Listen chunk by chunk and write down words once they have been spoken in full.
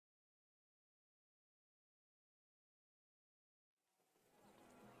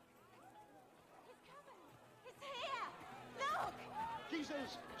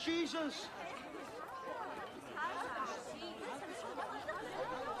Jesus!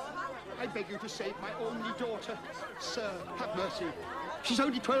 I beg you to save my only daughter. Sir, have mercy. She's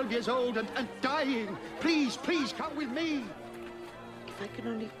only 12 years old and dying. Please, please, come with me. If I can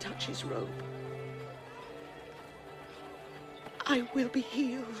only touch his robe, I will be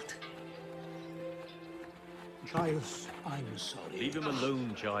healed. Jairus, I'm sorry. Leave him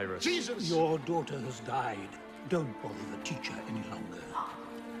alone, Jairus. Jesus! Your daughter has died. Don't bother the teacher any longer.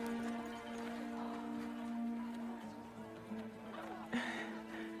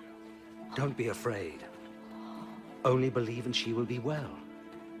 Don't be afraid. Only believe and she will be well.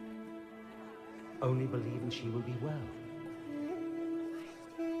 Only believe and she will be well.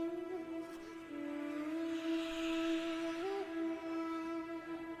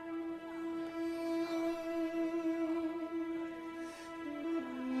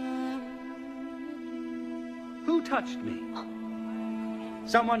 Who touched me?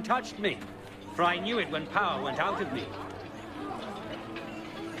 Someone touched me, for I knew it when power went out of me.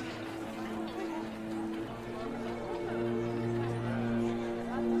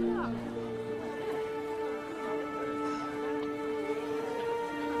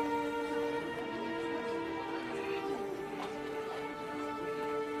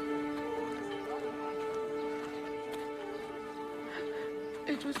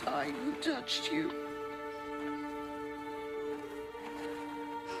 It was I who touched you.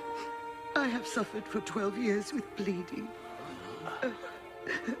 I have suffered for 12 years with bleeding.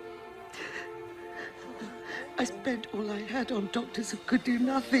 I spent all I had on doctors who could do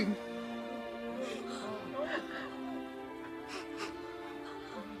nothing.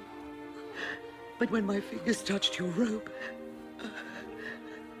 But when my fingers touched your robe,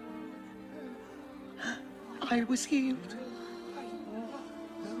 I was healed.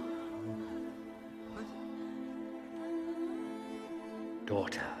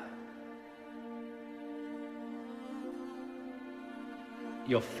 Daughter,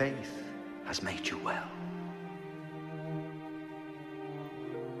 your faith has made you well.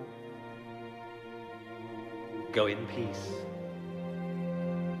 Go in peace.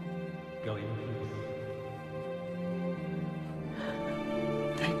 Go in peace.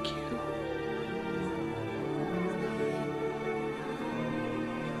 Thank you.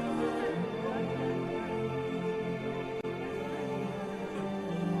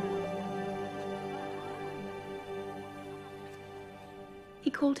 He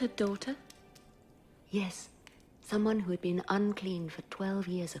called her daughter? Yes, someone who had been unclean for 12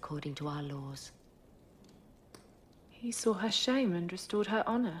 years according to our laws. He saw her shame and restored her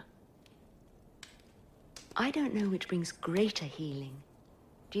honor. I don't know which brings greater healing,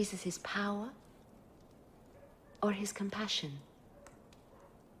 Jesus' power or his compassion.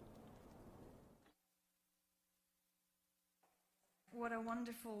 What a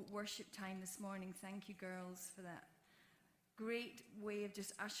wonderful worship time this morning. Thank you, girls, for that great way of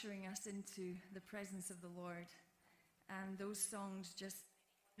just ushering us into the presence of the Lord. And those songs just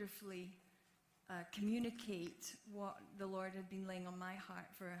wonderfully communicate what the Lord had been laying on my heart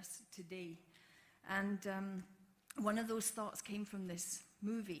for us today. And one of those thoughts came from this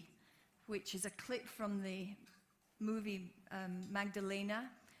movie, which is a clip from the movie Magdalena,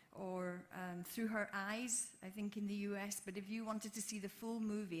 or Through Her Eyes, I think in the US. But if you wanted to see the full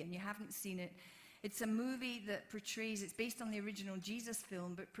movie and you haven't seen it, it's a movie that portrays, it's based on the original Jesus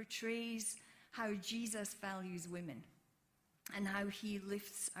film, but portrays how Jesus values women and how he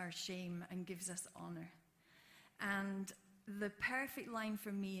lifts our shame and gives us honor. And the perfect line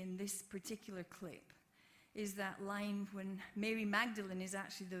for me in this particular clip is that line when Mary Magdalene is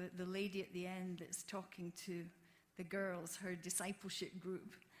actually the lady at the end that's talking to the girls, her discipleship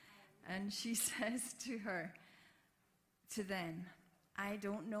group. And she says to them, I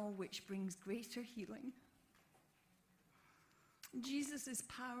don't know which brings greater healing, Jesus'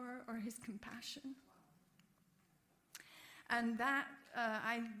 power or his compassion. And that,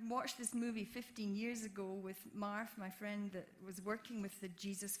 I watched this movie 15 years ago with Marv, my friend that was working with the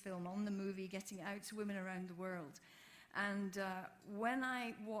Jesus film on the movie, getting it out to women around the world. And when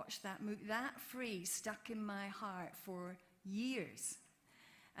I watched that movie, that phrase stuck in my heart for years.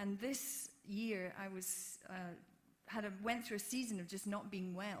 And this year, I was went through a season of just not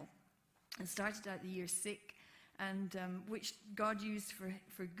being well, and started out the year sick, and which God used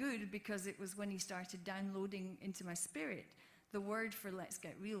for good, because it was when he started downloading into my spirit the word for Let's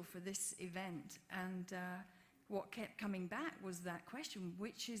Get Real for this event. And what kept coming back was that question,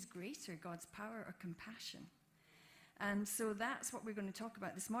 which is greater, God's power or compassion? And so that's what we're going to talk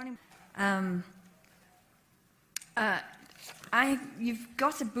about this morning. You've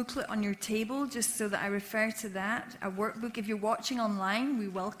got a booklet on your table, just so that I refer to that, a workbook. If you're watching online, we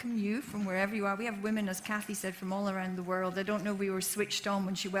welcome you from wherever you are. We have women, as Kathy said, from all around the world. I don't know if we were switched on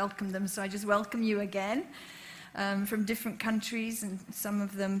when she welcomed them, so I just welcome you again. From different countries, and some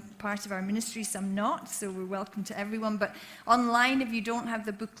of them part of our ministry, some not, so we're welcome to everyone. But online, if you don't have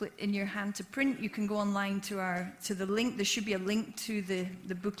the booklet in your hand to print, you can go online to the link. There should be a link to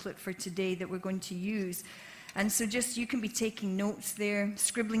the booklet for today that we're going to use. And so just, you can be taking notes there,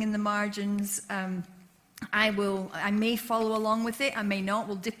 scribbling in the margins. I may follow along with it, I may not,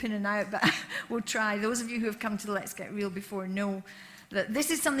 we'll dip in and out, but we'll try. Those of you who have come to Let's Get Real before know that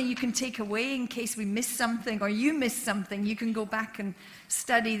this is something you can take away in case we miss something or you miss something. You can go back and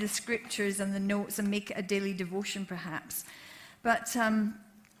study the scriptures and the notes and make it a daily devotion perhaps. But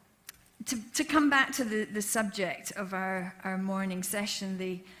to come back to the subject of our morning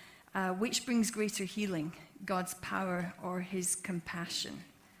session, which brings greater healing, God's power or his compassion?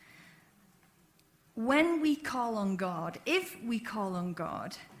 When we call on God, if we call on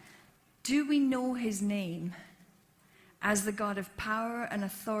God, do we know his name as the God of power and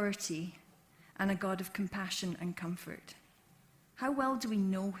authority and a God of compassion and comfort? How well do we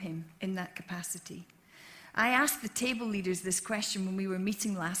know him in that capacity? I asked the table leaders this question when we were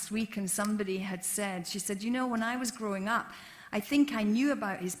meeting last week, and somebody had said, she said, when I was growing up, I think I knew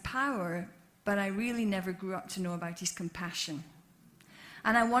about his power, but I really never grew up to know about his compassion.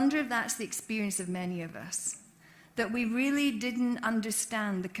 And I wonder if that's the experience of many of us, that we really didn't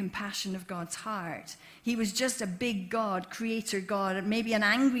understand the compassion of God's heart. He was just a big God, creator God, maybe an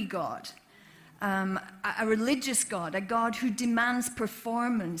angry God, a religious God, a God who demands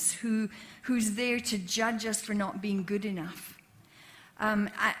performance, who's there to judge us for not being good enough.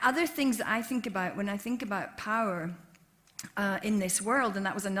 Other things that I think about when I think about power in this world, and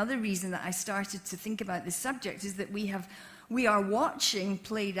that was another reason that I started to think about this subject, is that we are watching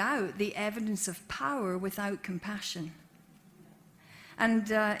played out the evidence of power without compassion. And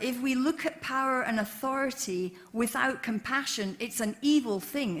if we look at power and authority without compassion, it's an evil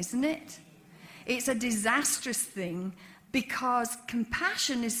thing, isn't it? It's a disastrous thing, because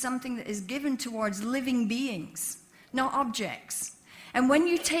compassion is something that is given towards living beings, not objects. And when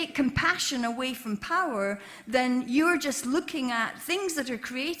you take compassion away from power, then you're just looking at things that are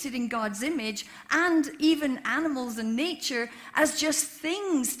created in God's image, and even animals and nature, as just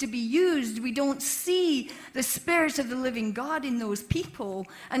things to be used. We don't see the spirit of the living God in those people,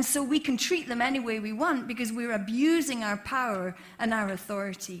 and so we can treat them any way we want because we're abusing our power and our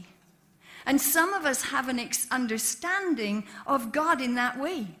authority. And some of us have an understanding of God in that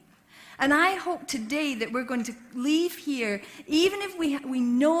way. And I hope today that we're going to leave here, even if we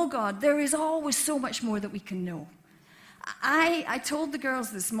know God, there is always so much more that we can know. I told the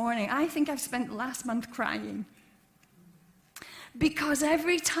girls this morning, I think I've spent the last month crying. Because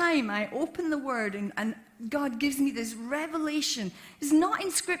every time I open the Word and God gives me this revelation, it's not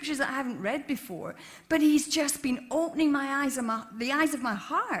in scriptures that I haven't read before, but he's just been opening my eyes, the eyes of my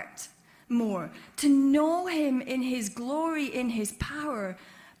heart more, to know him in his glory, in his power,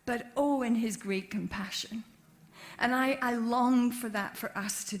 but in his great compassion. And I long for that for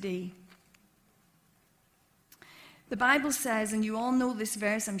us today. The Bible says, and you all know this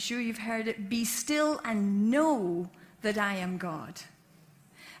verse, I'm sure you've heard it, be still and know that I am God.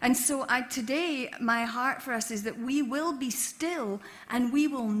 And so today, my heart for us is that we will be still and we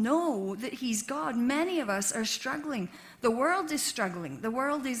will know that he's God. Many of us are struggling. The world is struggling. The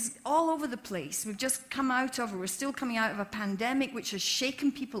world is all over the place. We've just come out of, or we're still coming out of a pandemic which has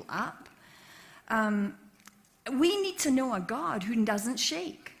shaken people up. We need to know a God who doesn't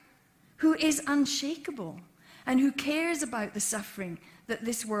shake, who is unshakable, and who cares about the suffering that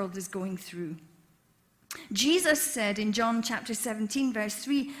this world is going through. Jesus said in John chapter 17, verse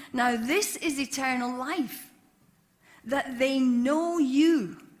 3, now this is eternal life, that they know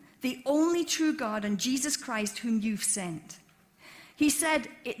you, the only true God, and Jesus Christ whom you've sent. He said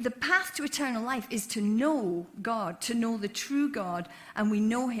the path to eternal life is to know God, to know the true God, and we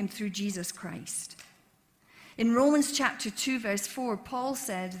know him through Jesus Christ. In Romans chapter 2, verse 4, Paul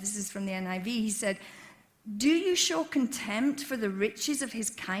said, this is from the NIV, he said, do you show contempt for the riches of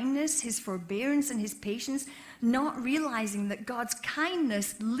his kindness, his forbearance, and his patience, not realizing that God's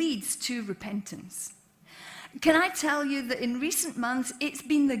kindness leads to repentance? Can I tell you that in recent months, it's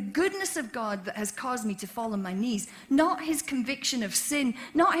been the goodness of God that has caused me to fall on my knees, not his conviction of sin,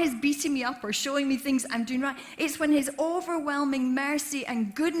 not his beating me up or showing me things I'm doing right. It's when his overwhelming mercy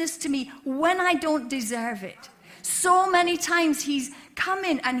and goodness to me when I don't deserve it. So many times he's come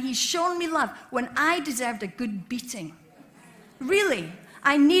in and he's shown me love when I deserved a good beating. Really.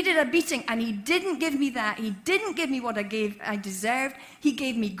 I needed a beating, and he didn't give me that. He didn't give me what I deserved. He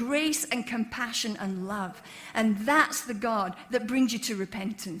gave me grace and compassion and love. And that's the God that brings you to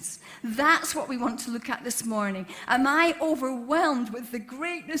repentance. That's what we want to look at this morning. Am I overwhelmed with the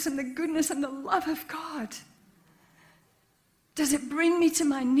greatness and the goodness and the love of God? Does it bring me to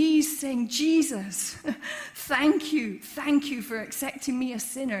my knees saying, Jesus, thank you for accepting me a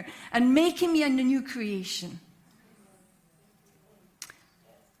sinner and making me a new creation?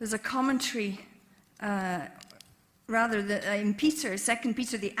 There's a commentary, in Peter, 2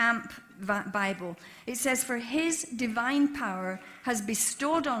 Peter, the AMP Bible. It says, for his divine power has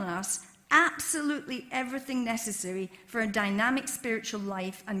bestowed on us absolutely everything necessary for a dynamic spiritual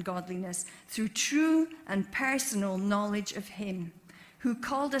life and godliness through true and personal knowledge of him who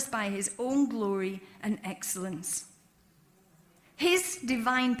called us by his own glory and excellence. His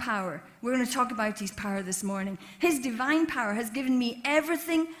divine power, we're going to talk about his power this morning. His divine power has given me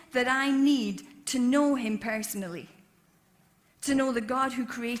everything that I need to know him personally, to know the God who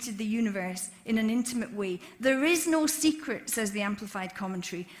created the universe in an intimate way. There is no secret, says the Amplified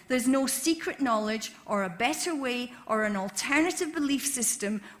Commentary. There's no secret knowledge or a better way or an alternative belief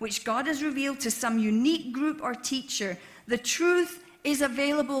system which God has revealed to some unique group or teacher. The truth is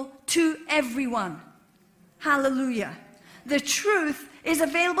available to everyone. Hallelujah. The truth is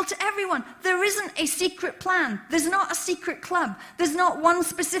available to everyone. There isn't a secret plan. There's not a secret club. There's not one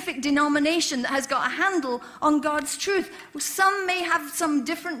specific denomination that has got a handle on God's truth. Some may have some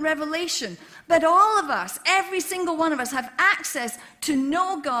different revelation, but all of us, every single one of us, have access to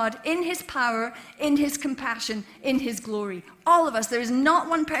know God in his power, in his compassion, in his glory. All of us. There is not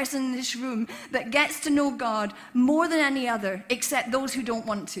one person in this room that gets to know God more than any other, except those who don't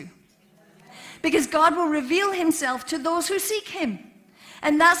want to. Because God will reveal himself to those who seek him.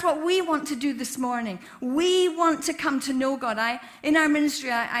 And that's what we want to do this morning. We want to come to know God. In our ministry,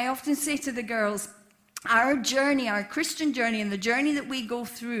 I often say to the girls, our journey, our Christian journey, and the journey that we go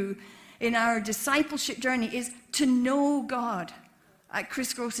through in our discipleship journey is to know God.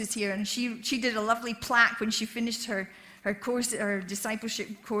 Chris Gross is here, and she did a lovely plaque when she finished her course, her discipleship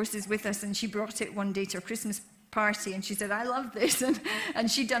courses with us, and she brought it one day to her Christmas party, and she said, I love this, and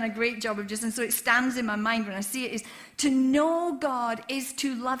she'd done a great job of and so it stands in my mind when I see it, is to know God is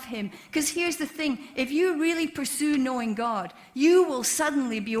to love him. Because here's the thing, if you really pursue knowing God, you will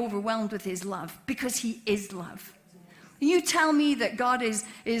suddenly be overwhelmed with his love, because he is love. You tell me that God is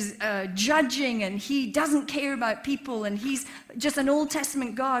judging and he doesn't care about people and he's just an Old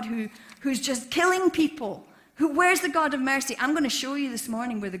Testament God who's just killing people. Where's the God of mercy? I'm going to show you this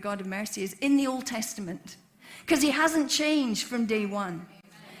morning where the God of mercy is in the Old Testament. Because he hasn't changed from day one.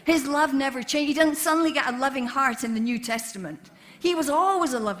 His love never changed. He doesn't suddenly get a loving heart in the New Testament. He was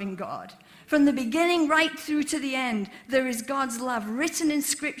always a loving God. From the beginning right through to the end, there is God's love written in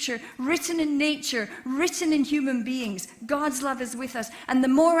Scripture, written in nature, written in human beings. God's love is with us. And the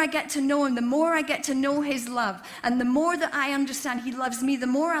more I get to know him, the more I get to know his love. And the more that I understand he loves me, the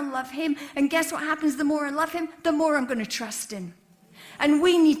more I love him. And guess what happens? The more I love him, the more I'm going to trust him. And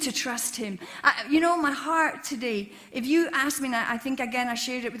we need to trust him. My heart today, if you ask me, and I think again I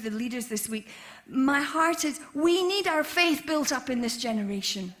shared it with the leaders this week, my heart is we need our faith built up in this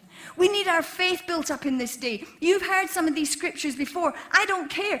generation. We need our faith built up in this day. You've heard some of these scriptures before. I don't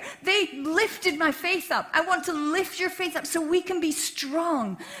care. They lifted my faith up. I want to lift your faith up so we can be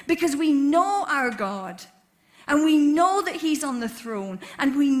strong because we know our God and we know that he's on the throne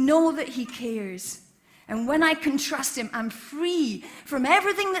and we know that he cares. And when I can trust him, I'm free from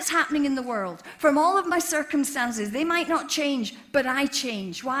everything that's happening in the world, from all of my circumstances. They might not change, but I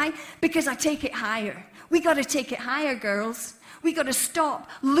change. Why? Because I take it higher. We got to take it higher, girls. We got to stop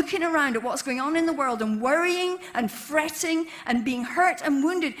looking around at what's going on in the world and worrying and fretting and being hurt and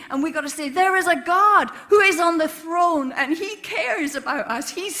wounded. And we got to say, there is a God who is on the throne and he cares about us.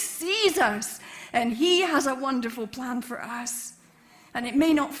 He sees us and he has a wonderful plan for us. And it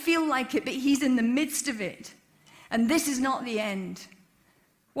may not feel like it, but he's in the midst of it. And this is not the end.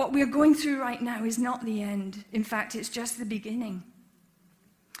 What we're going through right now is not the end. In fact, it's just the beginning.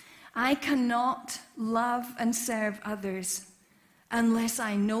 I cannot love and serve others unless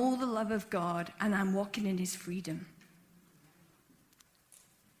I know the love of God and I'm walking in his freedom.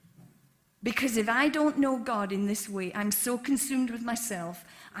 Because if I don't know God in this way, I'm so consumed with myself,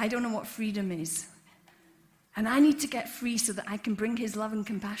 I don't know what freedom is. And I need to get free so that I can bring his love and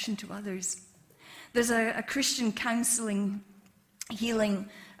compassion to others. There's a Christian counseling, healing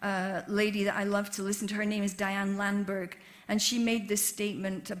lady that I love to listen to. Her name is Diane Landberg. And she made this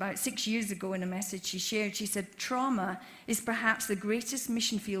statement about 6 years ago in a message she shared. She said, trauma is perhaps the greatest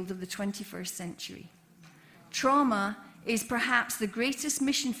mission field of the 21st century. Trauma is perhaps the greatest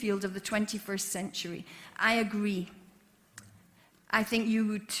mission field of the 21st century. I agree. I think you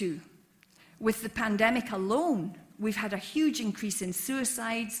would too. With the pandemic alone, we've had a huge increase in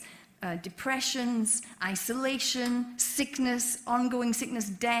suicides, depressions, isolation, sickness, ongoing sickness,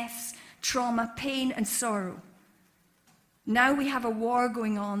 deaths, trauma, pain, and sorrow. Now we have a war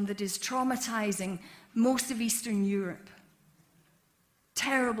going on that is traumatizing most of Eastern Europe.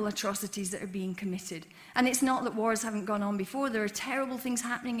 Terrible atrocities that are being committed. And it's not that wars haven't gone on before. There are terrible things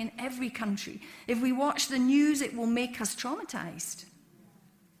happening in every country. If we watch the news, it will make us traumatized.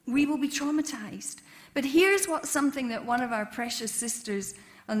 We will be traumatized. But here's something that one of our precious sisters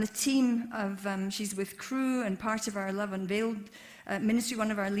on the team of, she's with Crew and part of our Love Unveiled ministry,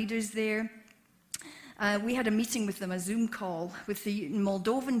 one of our leaders there. We had a meeting with them, a Zoom call, with the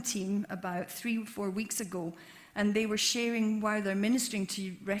Moldovan team about 3 or 4 weeks ago, and they were sharing why they're ministering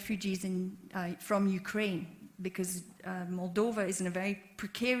to refugees from Ukraine, because Moldova is in a very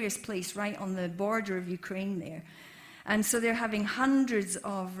precarious place right on the border of Ukraine there. And so they're having hundreds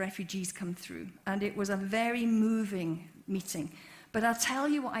of refugees come through, and it was a very moving meeting. But I'll tell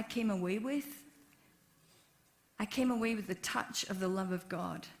you what I came away with. I came away with the touch of the love of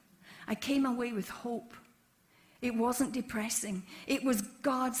God. I came away with hope. It wasn't depressing. It was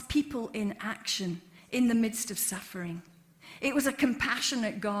God's people in action in the midst of suffering. It was a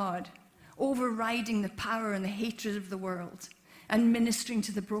compassionate God overriding the power and the hatred of the world and ministering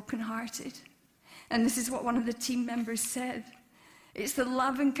to the brokenhearted. And this is what one of the team members said. It's the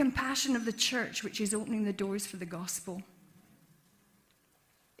love and compassion of the church which is opening the doors for the gospel.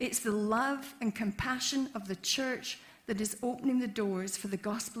 It's the love and compassion of the church that is opening the doors for the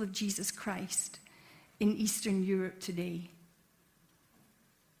gospel of Jesus Christ in Eastern Europe today.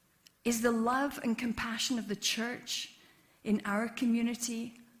 Is the love and compassion of the church in our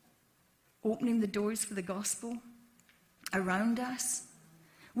community opening the doors for the gospel around us?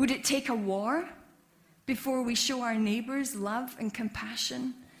 Would it take a war before we show our neighbors love and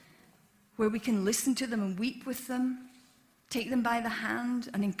compassion, where we can listen to them and weep with them, take them by the hand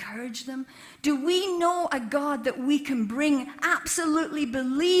and encourage them? Do we know a God that we can bring absolutely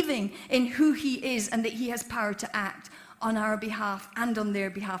believing in who he is and that he has power to act on our behalf and on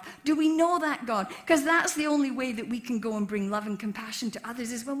their behalf? Do we know that God? Because that's the only way that we can go and bring love and compassion to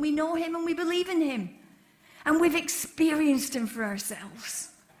others, is when we know him and we believe in him. And we've experienced him for ourselves.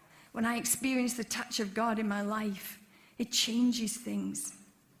 When I experience the touch of God in my life, it changes things.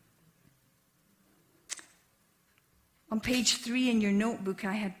 On page 3 in your notebook,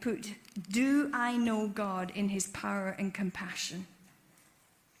 I had put, do I know God in his power and compassion?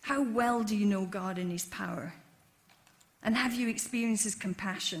 How well do you know God in his power? And have you experienced his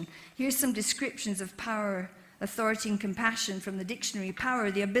compassion? Here's some descriptions of power, authority, and compassion from the dictionary.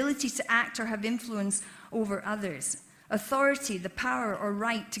 Power, the ability to act or have influence over others. Authority, the power or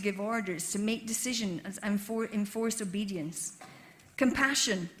right to give orders, to make decisions and enforce obedience.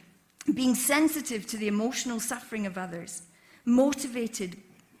 Compassion, being sensitive to the emotional suffering of others. Motivating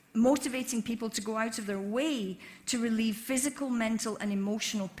people to go out of their way to relieve physical, mental, and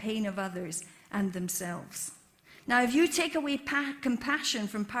emotional pain of others and themselves. Now, if you take away compassion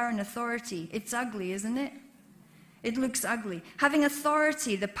from power and authority, it's ugly, isn't it? It looks ugly. Having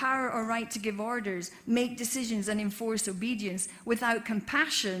authority, the power or right to give orders, make decisions, and enforce obedience, without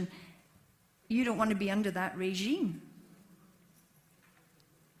compassion, you don't want to be under that regime.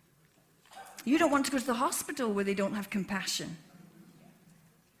 You don't want to go to the hospital where they don't have compassion.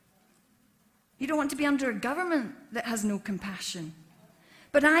 You don't want to be under a government that has no compassion.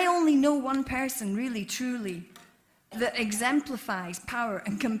 But I only know one person, really, truly, that exemplifies power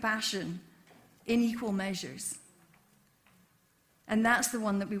and compassion in equal measures. And that's the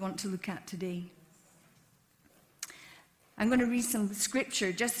one that we want to look at today. I'm going to read some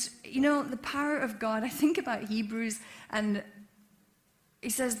scripture. Just, the power of God. I think about Hebrews, and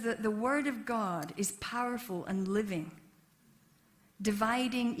it says that the word of God is powerful and living,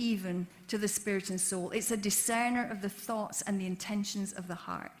 dividing even to the spirit and soul. It's a discerner of the thoughts and the intentions of the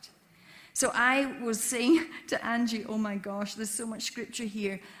heart. So I was saying to Angie, oh my gosh, there's so much scripture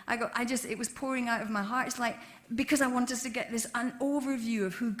here. It was pouring out of my heart. It's like, because I want us to get an overview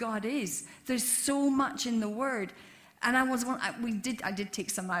of who God is. There's so much in the Word. And I did take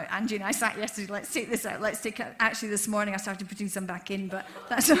some out. Angie and I sat yesterday, let's take this out. Let's take it. Actually, this morning I started putting some back in, but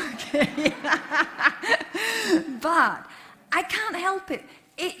that's okay. But I can't help it.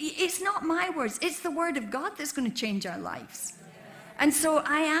 It's not my words. It's the Word of God that's going to change our lives. And so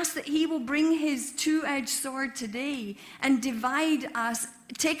I ask that he will bring his two-edged sword today and divide us,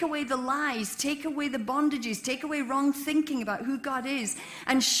 take away the lies, take away the bondages, take away wrong thinking about who God is,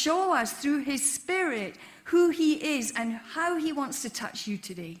 and show us through his Spirit who he is and how he wants to touch you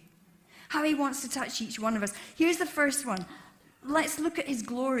today. How he wants to touch each one of us. Here's the first one. Let's look at his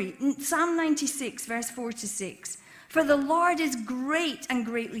glory. Psalm 96, verse 4-6. For the Lord is great and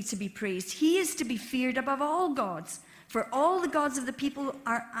greatly to be praised. He is to be feared above all gods. For all the gods of the people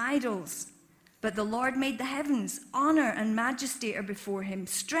are idols. But the Lord made the heavens. Honor and majesty are before him.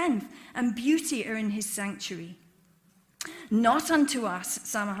 Strength and beauty are in his sanctuary. Not unto us,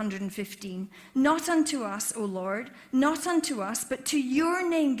 Psalm 115, not unto us, O Lord, not unto us, but to your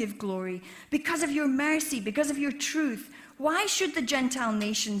name give glory, because of your mercy, because of your truth. Why should the Gentile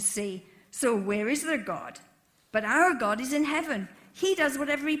nations say, so where is their God? But our God is in heaven. He does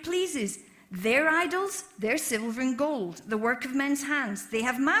whatever he pleases. Their idols, they're silver and gold, the work of men's hands. They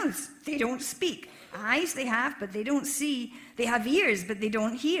have mouths, they don't speak. Eyes they have, but they don't see. They have ears, but they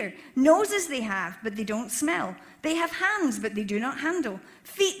don't hear. Noses they have, but they don't smell. They have hands, but they do not handle.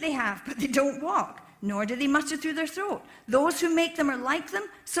 Feet they have, but they don't walk, nor do they mutter through their throat. Those who make them are like them,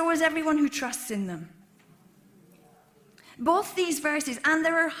 so is everyone who trusts in them. Both these verses, and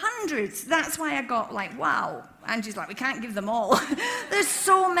there are hundreds. That's why I got like, wow. Angie's like, we can't give them all. There's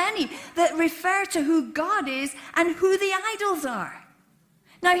so many that refer to who God is and who the idols are.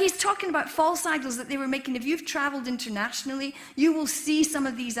 Now, he's talking about false idols that they were making. If you've traveled internationally, you will see some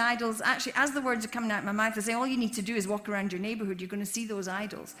of these idols. Actually, as the words are coming out of my mouth, I say all you need to do is walk around your neighborhood. You're going to see those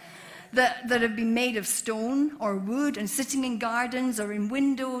idols that have been made of stone or wood and sitting in gardens or in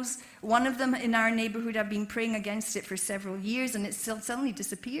windows. One of them in our neighborhood, I've been praying against it for several years, and it suddenly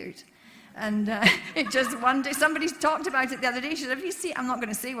disappeared. And it just one day, somebody talked about it the other day. She said, have you seen, I'm not going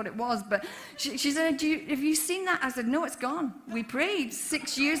to say what it was, but she said, have you seen that? I said, no, it's gone. We prayed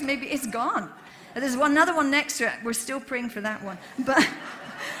 6 years, maybe it's gone. And there's another one next to it. We're still praying for that one.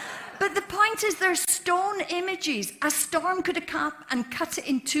 But the point is, they're stone images. A storm could have come and cut it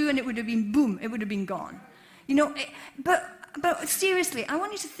in two, and it would have been boom, it would have been gone. You know, but seriously, I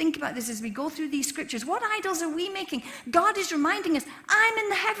want you to think about this as we go through these scriptures. What idols are we making? God is reminding us, I'm in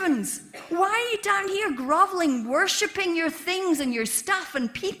the heavens. Why are you down here groveling, worshiping your things and your stuff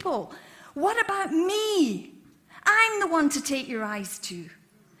and people? What about me? I'm the one to take your eyes to.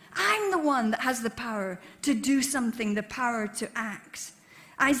 I'm the one that has the power to do something, the power to act.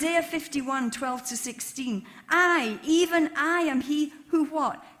 Isaiah 51, 12-16. Even I am he who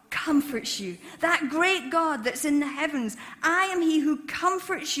what? Comforts you. That great God that's in the heavens. I am he who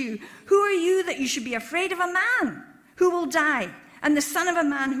comforts you. Who are you that you should be afraid of a man who will die, and the son of a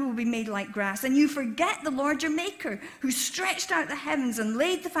man who will be made like grass? And you forget the Lord your maker, who stretched out the heavens and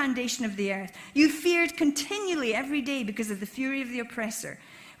laid the foundation of the earth. You feared continually every day because of the fury of the oppressor,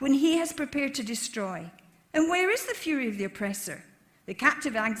 when he has prepared to destroy. And where is the fury of the oppressor? The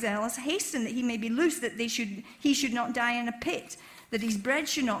captive exiles hasten that he may be loose, that he should not die in a pit, that his bread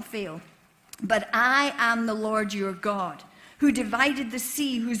should not fail. But I am the Lord your God, who divided the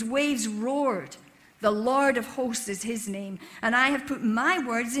sea, whose waves roared. The Lord of hosts is his name, and I have put my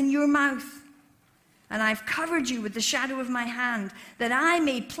words in your mouth. And I've covered you with the shadow of my hand, that I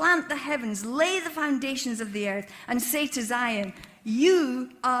may plant the heavens, lay the foundations of the earth, and say to Zion,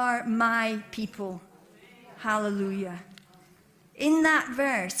 you are my people. Hallelujah. In that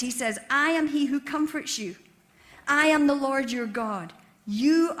verse, he says, I am he who comforts you. I am the Lord your God.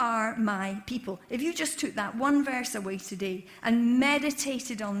 You are my people. If you just took that one verse away today and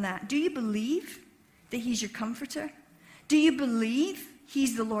meditated on that, do you believe that he's your comforter? Do you believe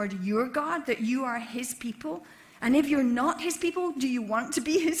he's the Lord your God, that you are his people? And if you're not his people, do you want to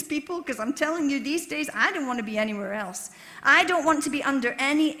be his people? Because I'm telling you, these days, I don't want to be anywhere else. I don't want to be under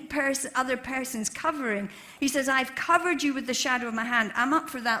any other person's covering. He says, I've covered you with the shadow of my hand. I'm up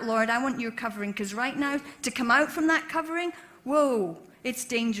for that, Lord. I want your covering. Because right now, to come out from that covering, whoa, it's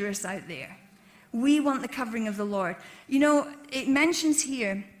dangerous out there. We want the covering of the Lord. You know, it mentions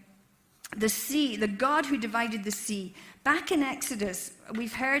here the sea, the God who divided the sea. Back in Exodus,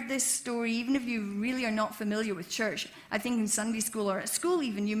 we've heard this story, even if you really are not familiar with church. I think in Sunday school or at school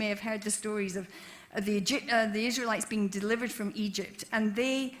even, you may have heard the stories of the Israelites being delivered from Egypt. And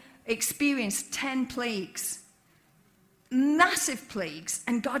they experienced 10 plagues, massive plagues.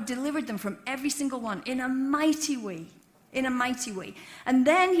 And God delivered them from every single one in a mighty way. In a mighty way. And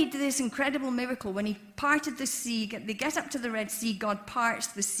then he did this incredible miracle when he parted the sea. They get up to the Red Sea, God parts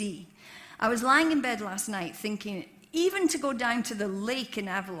the sea. I was lying in bed last night thinking, even to go down to the lake in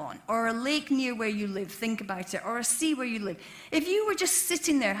Avalon, or a lake near where you live, think about it, or a sea where you live. If you were just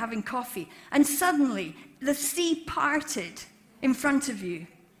sitting there having coffee, and suddenly the sea parted, in front of you.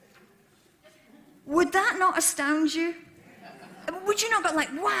 Would that not astound you? Would you not go like,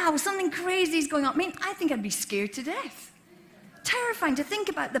 wow, something crazy is going on? I mean, I think I'd be scared to death. Terrifying to think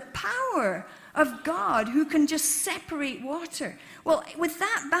about the power of God who can just separate water. Well, with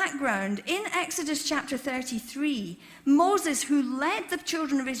that background, in Exodus chapter 33, Moses, who led the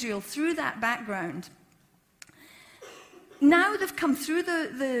children of Israel through that background, now they've come through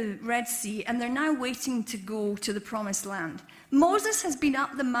the Red Sea and they're now waiting to go to the promised land. Moses has been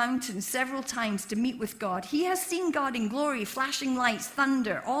up the mountain several times to meet with God. He has seen God in glory, flashing lights,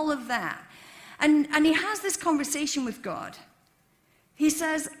 thunder, all of that. And he has this conversation with God. He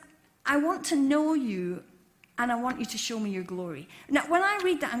says, I want to know you and I want you to show me your glory. Now, when I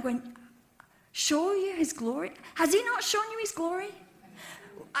read that, I'm going, show you his glory? Has he not shown you his glory?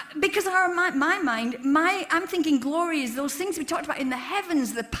 Because my mind, I'm thinking glory is those things we talked about in the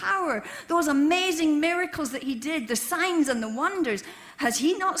heavens, the power, those amazing miracles that he did, the signs and the wonders. Has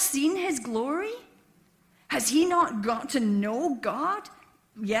he not seen his glory? Has he not got to know God?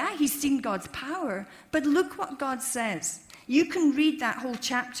 Yeah, he's seen God's power. But look what God says. You can read that whole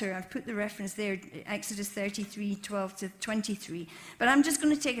chapter. I've put the reference there, Exodus 33, 12 to 23. But I'm just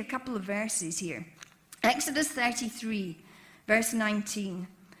going to take a couple of verses here. Exodus 33, verse 19.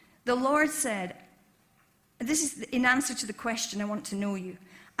 The Lord said, this is in answer to the question, I want to know you.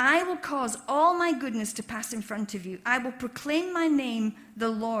 I will cause all my goodness to pass in front of you. I will proclaim my name, the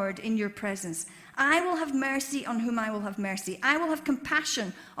Lord, in your presence. I will have mercy on whom I will have mercy. I will have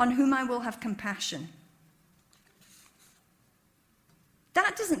compassion on whom I will have compassion.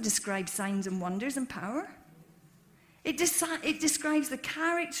 That doesn't describe signs and wonders and power. It describes the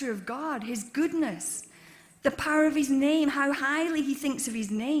character of God, his goodness, the power of his name, how highly he thinks of his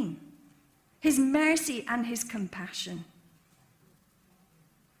name, his mercy and his compassion.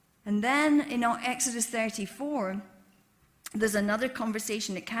 And then in Exodus 34, there's another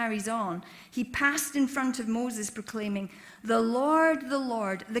conversation that carries on. He passed in front of Moses proclaiming, the Lord,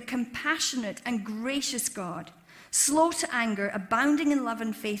 the compassionate and gracious God, slow to anger, abounding in love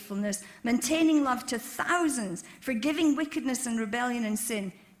and faithfulness, maintaining love to thousands, forgiving wickedness and rebellion and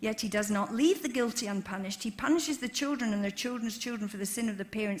sin. Yet he does not leave the guilty unpunished. He punishes the children and their children's children for the sin of the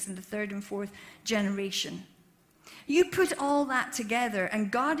parents in the third and fourth generation. You put all that together, and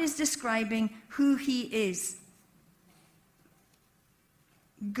God is describing who he is.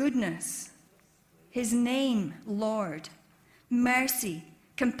 Goodness, his name, Lord, mercy,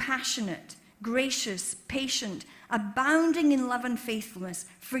 compassionate, gracious, patient, abounding in love and faithfulness,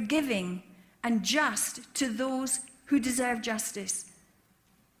 forgiving, and just to those who deserve justice.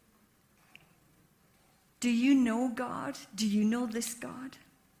 Do you know God? Do you know this God?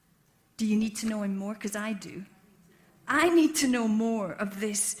 Do you need to know him more? Because I do. I need to know more of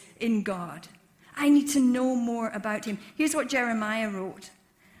this in God. I need to know more about him. Here's what Jeremiah wrote.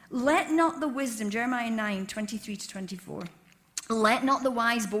 Let not the wisdom, Jeremiah 9, 23 to 24. Let not the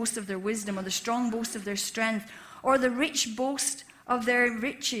wise boast of their wisdom, or the strong boast of their strength, or the rich boast of their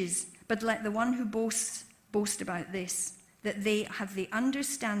riches, but let the one who boasts boast about this, that they have the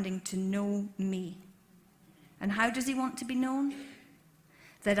understanding to know me. And how does he want to be known?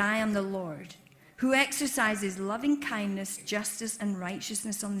 That I am the Lord, who exercises loving kindness, justice, and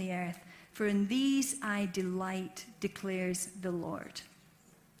righteousness on the earth. For in these I delight, declares the Lord.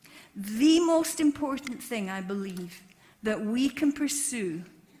 The most important thing, I believe, that we can pursue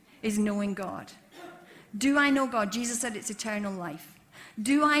is knowing God. Do I know God? Jesus said it's eternal life.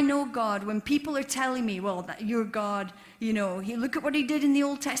 Do I know God when people are telling me, well, that your God, you know, look at what he did in the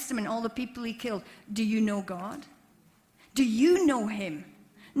Old Testament, all the people he killed. Do you know God? Do you know him?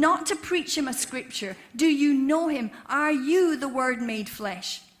 Not to preach him a scripture. Do you know him? Are you the Word made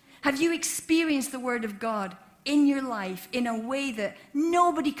flesh? Have you experienced the Word of God in your life in a way that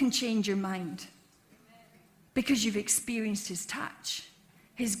nobody can change your mind? Because you've experienced his touch,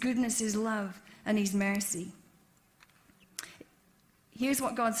 his goodness, his love, and his mercy. Here's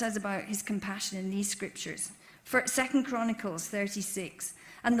what God says about his compassion in these scriptures. For 2 Chronicles 36,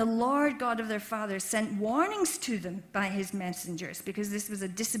 and the Lord God of their fathers sent warnings to them by his messengers, because this was a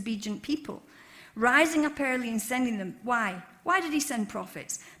disobedient people, rising up early and sending them. Why? Why did he send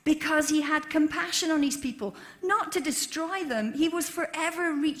prophets? Because he had compassion on his people, not to destroy them. He was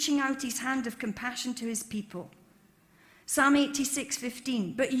forever reaching out his hand of compassion to his people. Psalm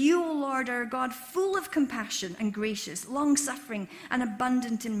 86:15. But you, O Lord, are a God full of compassion and gracious, long-suffering and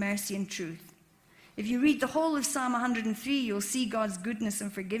abundant in mercy and truth. If you read the whole of Psalm 103, you'll see God's goodness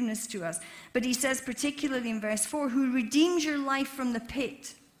and forgiveness to us. But he says particularly in verse 4, who redeems your life from the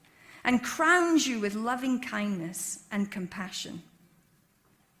pit and crowns you with loving kindness and compassion.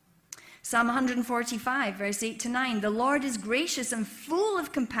 Psalm 145, verse 8 to 9. The Lord is gracious and full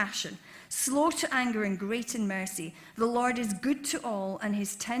of compassion, slow to anger and great in mercy. The Lord is good to all, and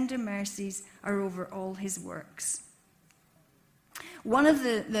his tender mercies are over all his works. One of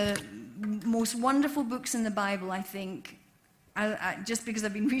the most wonderful books in the Bible, I think, just because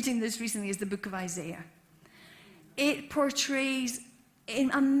I've been reading this recently, is the book of Isaiah. It portrays in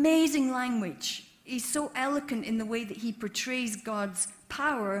amazing language. He's so eloquent in the way that he portrays God's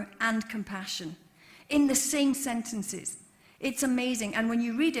power and compassion in the same sentences. It's amazing. And when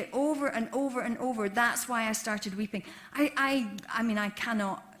you read it over and over and over, that's why I started weeping. I mean, I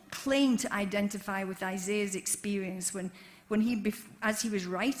cannot claim to identify with Isaiah's experience when he, as he was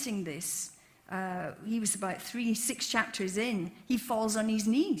writing this, he was about 6 chapters in, he falls on his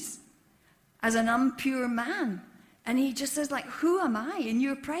knees as an impure man. And he just says, like, who am I in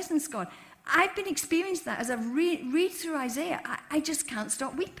your presence, God? I've been experiencing that as I read through Isaiah. I just can't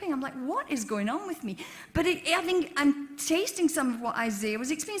stop weeping. I'm like, what is going on with me? But I think I'm tasting some of what Isaiah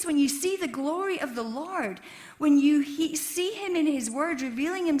was experiencing. When you see the glory of the Lord, when you see him in his word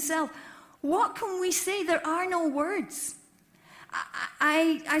revealing himself, what can we say? There are no words.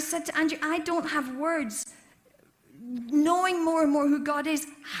 I said to Andrew, I don't have words. Knowing more and more who God is,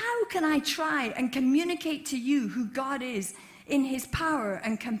 how can I try and communicate to you who God is in his power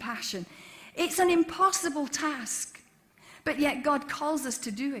and compassion? It's an impossible task, but yet God calls us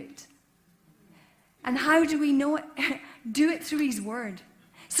to do it. And how do we know it? Do it through his word.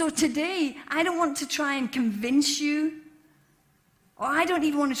 So today, I don't want to try and convince you, or I don't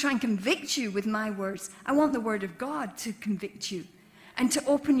even want to try and convict you with my words. I want the word of God to convict you and to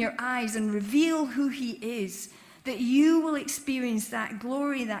open your eyes and reveal who he is, that you will experience that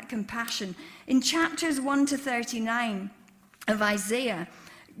glory, that compassion. In chapters 1 to 39 of Isaiah,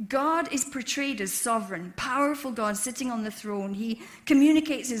 God is portrayed as sovereign, powerful God sitting on the throne. He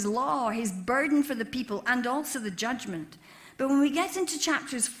communicates his law, his burden for the people, and also the judgment. But when we get into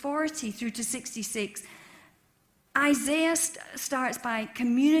chapters 40 through to 66, Isaiah starts by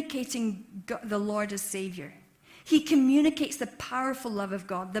communicating the Lord as Savior. He communicates the powerful love of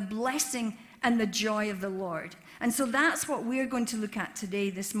God, the blessing and the joy of the Lord. And so that's what we're going to look at today,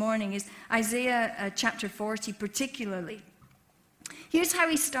 this morning, is Isaiah chapter 40 particularly. Here's how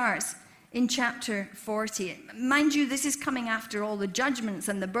he starts in chapter 40. Mind you, this is coming after all the judgments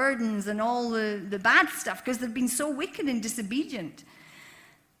and the burdens and all the bad stuff, because they've been so wicked and disobedient.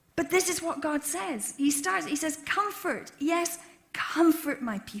 But this is what God says. He says, comfort. Yes, comfort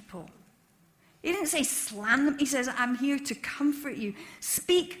my people. He didn't say slam them. He says, I'm here to comfort you.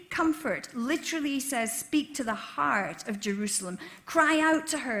 Speak comfort. Literally, he says, speak to the heart of Jerusalem. Cry out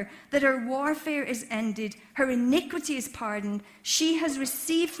to her that her warfare is ended, her iniquity is pardoned. She has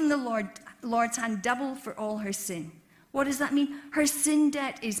received from the Lord's hand double for all her sin. What does that mean? Her sin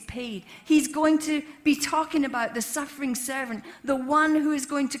debt is paid. He's going to be talking about the suffering servant, the one who is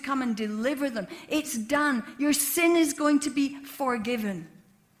going to come and deliver them. It's done. Your sin is going to be forgiven.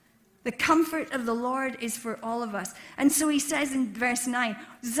 The comfort of the Lord is for all of us. And so he says in verse 9,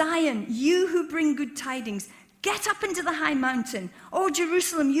 Zion, you who bring good tidings, get up into the high mountain. O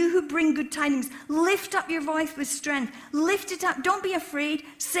Jerusalem, you who bring good tidings, lift up your voice with strength. Lift it up. Don't be afraid.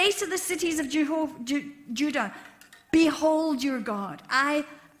 Say to the cities of Judah, behold your God. I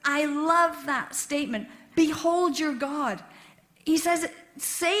love that statement. Behold your God. He says,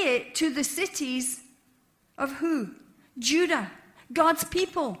 say it to the cities of who? Judah, God's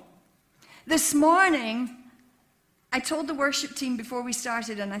people. This morning, I told the worship team before we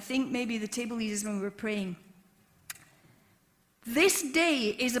started, and I think maybe the table leaders when we were praying, this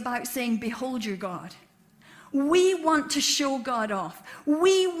day is about saying, behold your God. We want to show God off.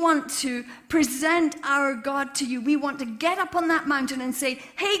 We want to present our God to you. We want to get up on that mountain and say,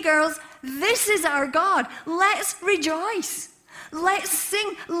 hey girls, this is our God. Let's rejoice. Let's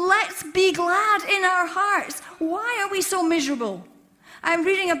sing. Let's be glad in our hearts. Why are we so miserable? I'm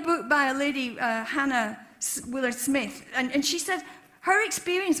reading a book by a lady, Hannah Willard Smith, and she said her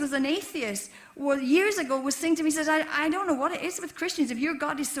experience was an atheist. Well, years ago was saying to me, says, I don't know what it is with Christians. If your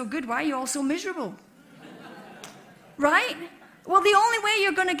God is so good, why are you all so miserable? Right? Well, the only way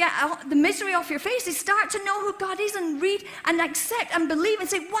you're going to get the misery off your face is start to know who God is and read and accept and believe and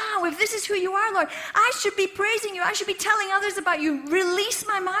say, wow, if this is who you are, Lord, I should be praising you. I should be telling others about you. Release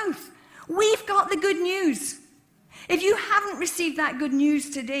my mouth. We've got the good news. If you haven't received that good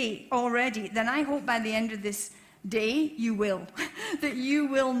news today already, then I hope by the end of this day you will, that you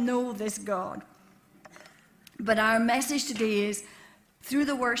will know this God. But our message today is through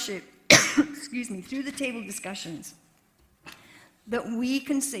the worship, through the table discussions, that we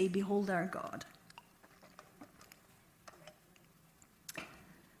can say, behold our God.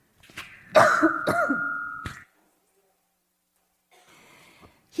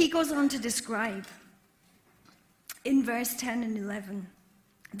 He goes on to describe in verse 10 and 11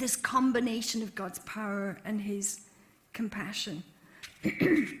 this combination of God's power and his compassion.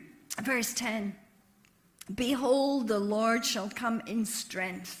 Verse 10, behold, the Lord shall come in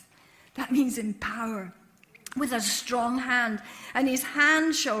strength. That means in power, with a strong hand, and his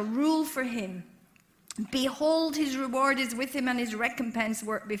hand shall rule for him. Behold, his reward is with him, and his recompense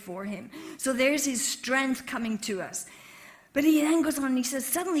work before him. So there's his strength coming to us. But he then goes on and he says,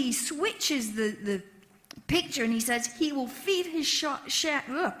 suddenly he switches the picture, and he says, he will feed his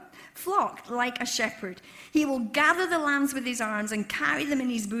flock like a shepherd. He will gather the lambs with his arms and carry them in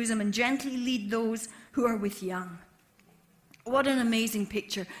his bosom and gently lead those who are with young. What an amazing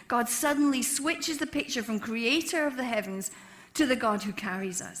picture. God suddenly switches the picture from creator of the heavens to the God who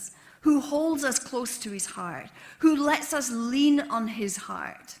carries us, who holds us close to his heart, who lets us lean on his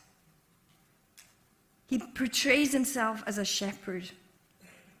heart. He portrays himself as a shepherd.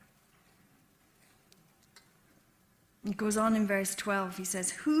 He goes on in verse 12, he says,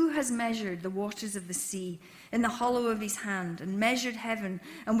 who has measured the waters of the sea in the hollow of his hand, and measured heaven,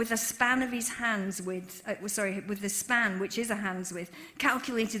 and with a span of his hands with the span which is a hand's width,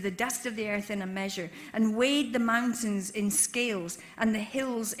 calculated the dust of the earth in a measure, and weighed the mountains in scales, and the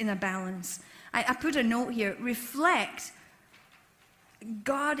hills in a balance. I put a note here, reflect.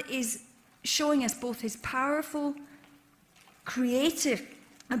 God is showing us both his powerful, creative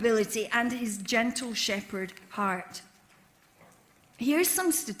ability and his gentle shepherd heart. Here's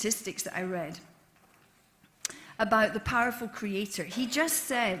some statistics that I read about the powerful creator. He just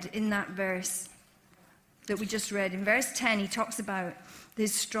said in that verse that we just read, in verse 10, he talks about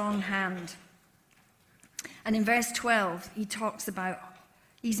this strong hand. And in verse 12, he talks about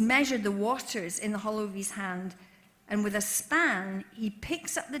he's measured the waters in the hollow of his hand, and with a span, he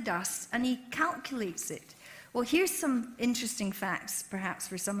picks up the dust and he calculates it. Well, here's some interesting facts, perhaps,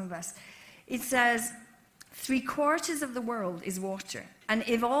 for some of us. It says 3/4 of the world is water. And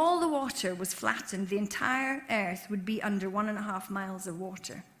if all the water was flattened, the entire earth would be under 1.5 miles of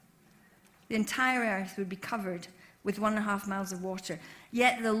water. The entire earth would be covered with 1.5 miles of water.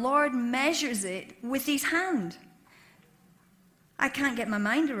 Yet the Lord measures it with his hand. I can't get my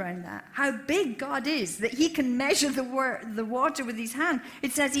mind around that. How big God is, that he can measure the water with his hand.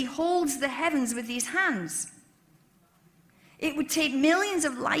 It says he holds the heavens with his hands. It would take millions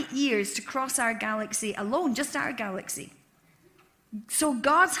of light years to cross our galaxy alone, just our galaxy. So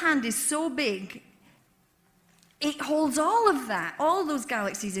God's hand is so big, it holds all of that, all those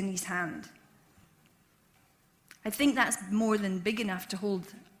galaxies in his hand. I think that's more than big enough to hold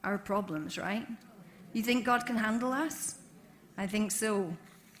our problems, right? You think God can handle us? I think so.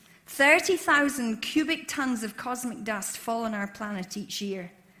 30,000 cubic tons of cosmic dust fall on our planet each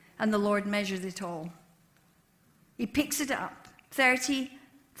year, and the Lord measures it all. He picks it up,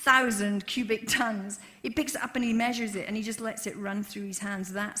 30,000 cubic tons. He picks it up and he measures it, and he just lets it run through his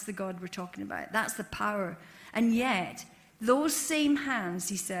hands. That's the God we're talking about. That's the power. And yet, those same hands,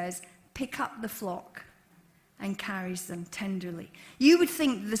 he says, pick up the flock and carries them tenderly. You would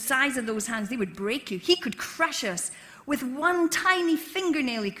think the size of those hands, they would break you. He could crush us. With one tiny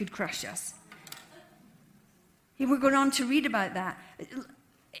fingernail, he could crush us. We're going on to read about that.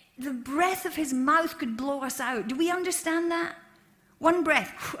 The breath of his mouth could blow us out. Do we understand that? One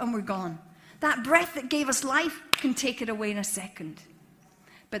breath, and we're gone. That breath that gave us life can take it away in a second.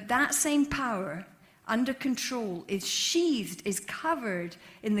 But that same power, under control, is sheathed, is covered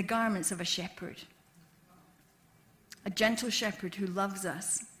in the garments of a shepherd. A gentle shepherd who loves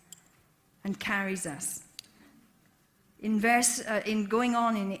us and carries us. In going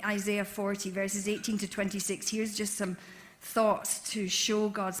on in Isaiah 40, verses 18 to 26, here's just some thoughts to show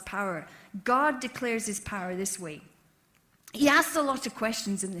God's power. God declares his power this way. He asks a lot of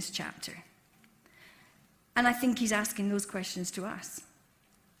questions in this chapter. And I think he's asking those questions to us.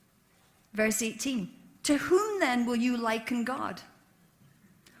 Verse 18, to whom then will you liken God?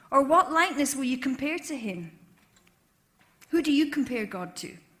 Or what likeness will you compare to him? Who do you compare God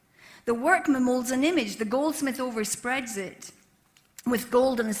to? The workman molds an image, the goldsmith overspreads it with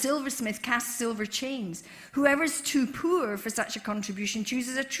gold, and the silversmith casts silver chains. Whoever's too poor for such a contribution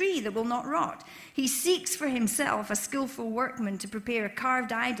chooses a tree that will not rot. He seeks for himself a skillful workman to prepare a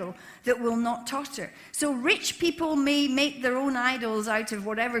carved idol that will not totter. So rich people may make their own idols out of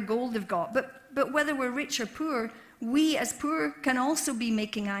whatever gold they've got, but whether we're rich or poor, we as poor can also be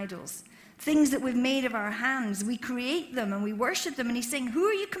making idols. Things that we've made of our hands, we create them and we worship them. And he's saying, who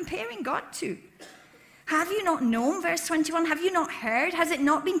are you comparing God to? Have you not known, verse 21, have you not heard? Has it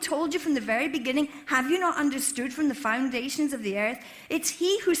not been told you from the very beginning? Have you not understood from the foundations of the earth? It's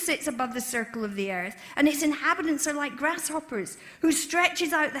he who sits above the circle of the earth, and its inhabitants are like grasshoppers, who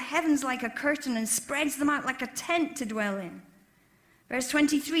stretches out the heavens like a curtain and spreads them out like a tent to dwell in. Verse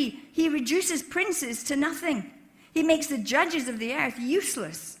 23, he reduces princes to nothing. He makes the judges of the earth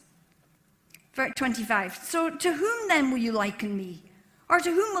useless. Verse 25, so to whom then will you liken me? Or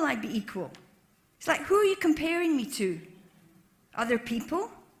to whom will I be equal? It's like, who are you comparing me to? Other people?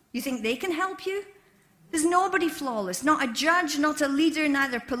 You think they can help you? There's nobody flawless. Not a judge, not a leader,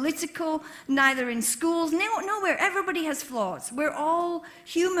 neither political, neither in schools, nowhere. Everybody has flaws. We're all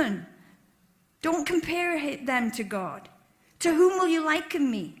human. Don't compare them to God. To whom will you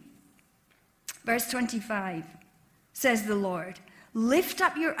liken me? Verse 25 says the Lord, lift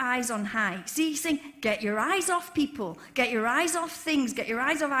up your eyes on high. See, he's saying, get your eyes off people. Get your eyes off things. Get your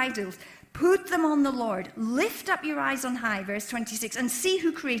eyes off idols. Put them on the Lord. Lift up your eyes on high, verse 26, and see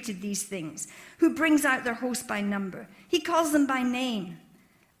who created these things, who brings out their host by number. He calls them by name.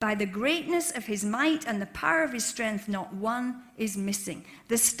 By the greatness of his might and the power of his strength, not one is missing.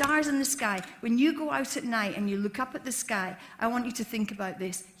 The stars in the sky, when you go out at night and you look up at the sky, I want you to think about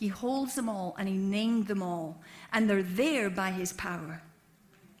this. He holds them all and he named them all, and they're there by his power.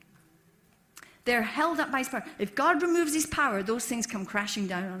 They're held up by his power. If God removes his power, those things come crashing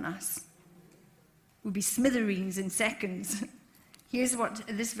down on us. We'll be smithereens in seconds. Here's what,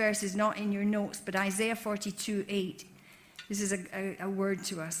 this verse is not in your notes, but Isaiah 42:8. This is a word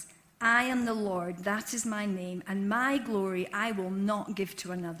to us. I am the Lord, that is my name, and my glory I will not give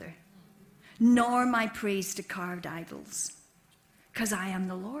to another, nor my praise to carved idols, because I am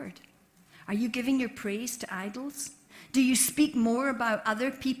the Lord. Are you giving your praise to idols? Do you speak more about other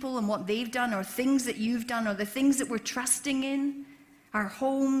people and what they've done, or things that you've done, or the things that we're trusting in? Our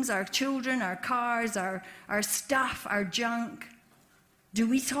homes, our children, our cars, our stuff, our junk. Do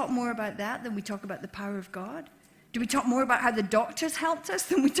we talk more about that than we talk about the power of God? Do we talk more about how the doctors helped us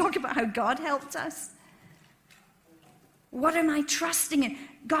than we talk about how God helped us? What am I trusting in?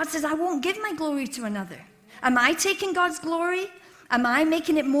 God says, I won't give my glory to another. Am I taking God's glory? Am I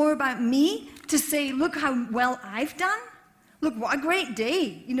making it more about me to say, look how well I've done? Look, what a great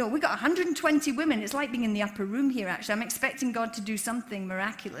day. You know, we got 120 women. It's like being in the upper room here, actually. I'm expecting God to do something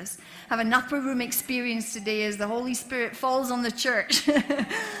miraculous. Have an upper room experience today as the Holy Spirit falls on the church,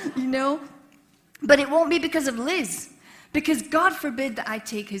 you know? But it won't be because of Liz, because God forbid that I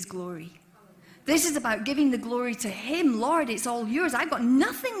take his glory. This is about giving the glory to him. Lord, it's all yours. I've got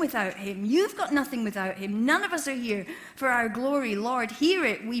nothing without him. You've got nothing without him. None of us are here for our glory. Lord, hear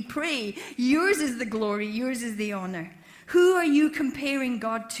it, we pray. Yours is the glory. Yours is the honor. Who are you comparing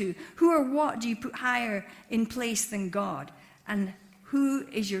God to? Who or what do you put higher in place than God? And who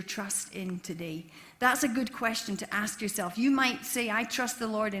is your trust in today? That's a good question to ask yourself. You might say, I trust the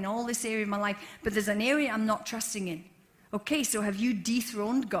Lord in all this area of my life, but there's an area I'm not trusting in. Okay, so have you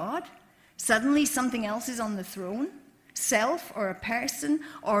dethroned God? Suddenly something else is on the throne? Self or a person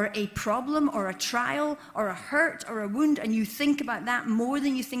or a problem or a trial or a hurt or a wound, and you think about that more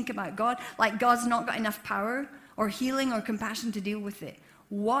than you think about God, like God's not got enough power or healing or compassion to deal with it.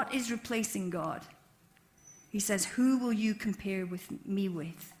 What is replacing God? He says, who will you compare me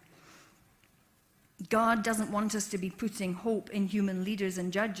with? God doesn't want us to be putting hope in human leaders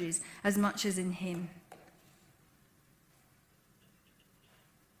and judges as much as in him.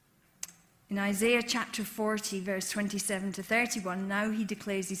 In Isaiah chapter 40, verse 27 to 31, now he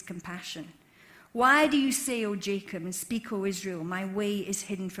declares his compassion. Why do you say, O Jacob, and speak, O Israel, my way is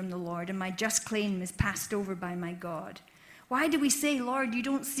hidden from the Lord, and my just claim is passed over by my God? Why do we say, Lord, you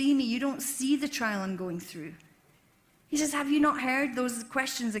don't see me, you don't see the trial I'm going through? He says, have you not heard? Those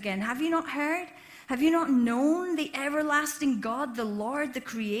questions again. Have you not heard? Have you not known the everlasting God, the Lord, the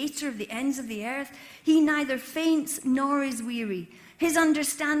creator of the ends of the earth? He neither faints nor is weary. His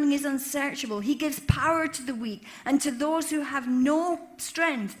understanding is unsearchable. He gives power to the weak, and to those who have no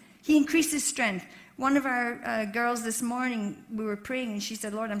strength, he increases strength. One of our girls this morning, we were praying, and she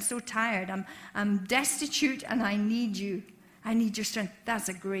said, Lord, I'm so tired. I'm destitute, and I need you. I need your strength. That's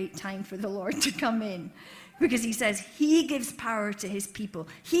a great time for the Lord to come in, because he says he gives power to his people.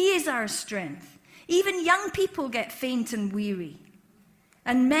 He is our strength. Even young people get faint and weary,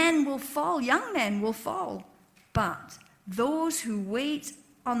 and men will fall. Young men will fall. But those who wait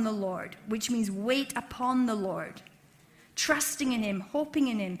on the Lord, which means wait upon the Lord, trusting in him, hoping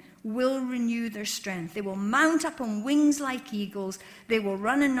in him, will renew their strength. They will mount up on wings like eagles. They will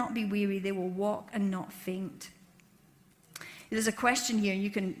run and not be weary. They will walk and not faint. There's a question here. You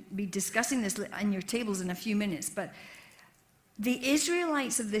can be discussing this in your tables in a few minutes, but The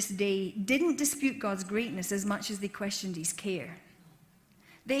Israelites of this day didn't dispute God's greatness as much as they questioned his care.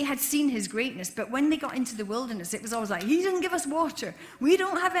 They had seen his greatness, but when they got into the wilderness, it was always like, he doesn't give us water. We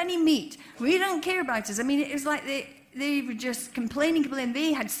don't have any meat. We don't care about us. I mean, it was like they were just complaining.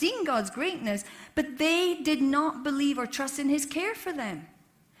 They had seen God's greatness, but they did not believe or trust in his care for them.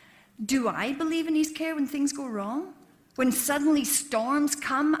 Do I believe in his care when things go wrong? When suddenly storms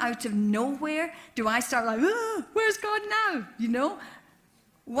come out of nowhere, do I start like, oh, where's God now? You know?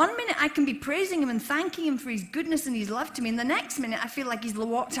 1 minute I can be praising him and thanking him for his goodness and his love to me, and the next minute I feel like he's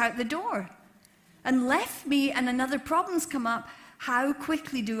walked out the door and left me, and another problem's come up. How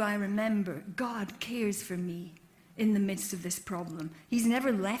quickly do I remember God cares for me in the midst of this problem? He's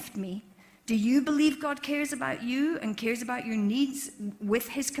never left me. Do you believe God cares about you and cares about your needs with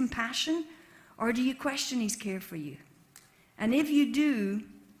his compassion? Or do you question his care for you? And if you do,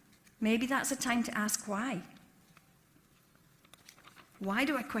 maybe that's a time to ask why. Why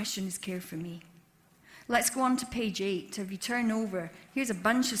do I question his care for me? Let's go on to page 8. If you turn over, here's a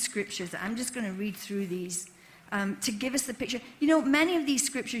bunch of scriptures that I'm just going to read through these to give us the picture. You know, many of these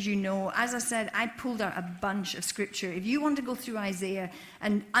scriptures you know. As I said, I pulled out a bunch of scripture. If you want to go through Isaiah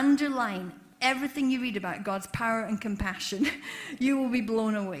and underline everything you read about God's power and compassion, you will be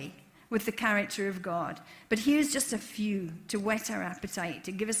blown away with the character of God. But here's just a few to whet our appetite,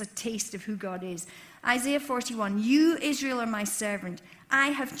 to give us a taste of who God is. Isaiah 41, you, Israel, are my servant. I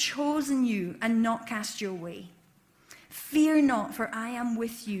have chosen you and not cast you away. Fear not, for I am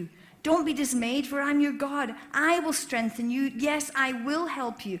with you. Don't be dismayed, for I'm your God. I will strengthen you. Yes, I will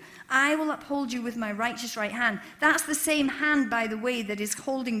help you. I will uphold you with my righteous right hand. That's the same hand, by the way, that is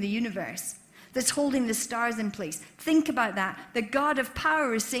holding the universe, that's holding the stars in place. Think about that. The God of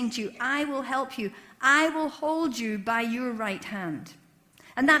power is saying to you, I will help you. I will hold you by your right hand.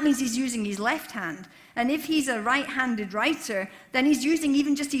 And that means he's using his left hand. And if he's a right-handed writer, then he's using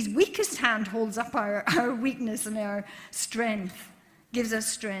even just his weakest hand holds up our weakness and our strength, gives us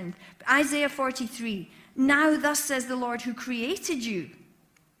strength. Isaiah 43, now thus says the Lord who created you,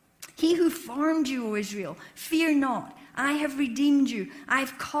 he who formed you, O Israel, fear not. I have redeemed you.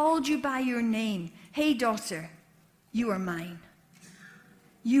 I've called you by your name. Hey, daughter, you are mine.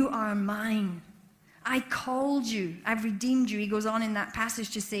 You are mine. I called you. I've redeemed you. He goes on in that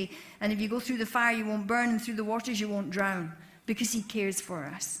passage to say, and if you go through the fire, you won't burn, and through the waters, you won't drown, because he cares for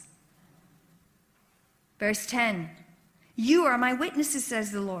us. Verse 10, you are my witnesses,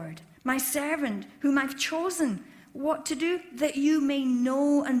 says the Lord, my servant, whom I've chosen. What to do? That you may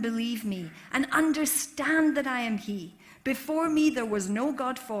know and believe me, and understand that I am he. Before me there was no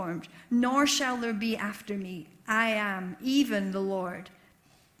God formed, nor shall there be after me. I am, even the Lord.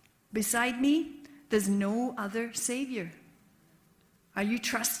 Beside me, there's no other Savior. Are you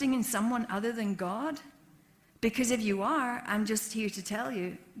trusting in someone other than God? Because if you are, I'm just here to tell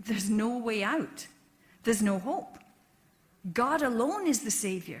you, there's no way out. There's no hope. God alone is the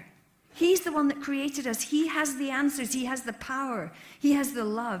Savior. He's the one that created us. He has the answers. He has the power. He has the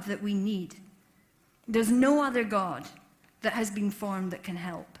love that we need. There's no other God that has been formed that can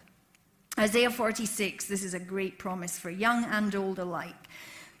help. Isaiah 46, this is a great promise for young and old alike.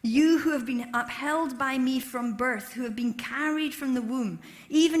 You who have been upheld by me from birth, who have been carried from the womb,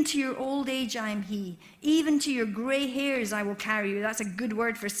 even to your old age I am he. Even to your gray hairs I will carry you. That's a good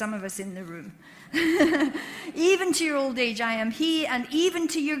word for some of us in the room. Even to your old age I am he, and even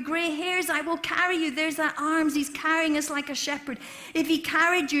to your gray hairs I will carry you. There's that arms. He's carrying us like a shepherd. If he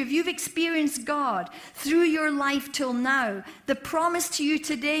carried you, if you've experienced God through your life till now, the promise to you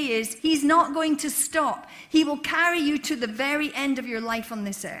today is he's not going to stop. He will carry you to the very end of your life on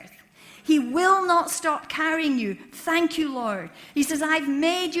this earth. He will not stop carrying you. Thank you, Lord. He says, I've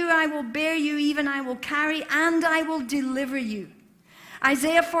made you, I will bear you, even I will carry, and I will deliver you.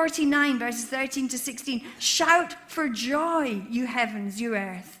 Isaiah 49, verses 13 to 16. Shout for joy, you heavens, you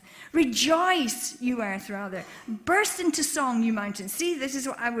earth. Rejoice, you earth, rather. Burst into song, you mountains. See, this is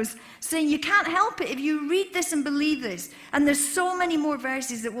what I was saying. You can't help it if you read this and believe this. And there's so many more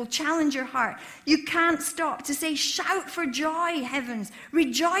verses that will challenge your heart. You can't stop to say, shout for joy, heavens.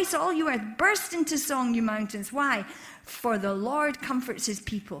 Rejoice, all you earth. Burst into song, you mountains. Why? For the Lord comforts his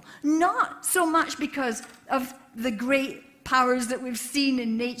people. Not so much because of the great powers that we've seen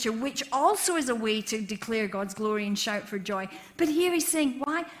in nature, which also is a way to declare God's glory and shout for joy. But here he's saying,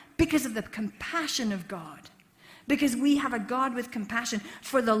 why? Because of the compassion of God. Because we have a God with compassion.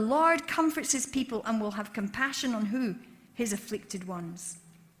 For the Lord comforts his people and will have compassion on who? His afflicted ones.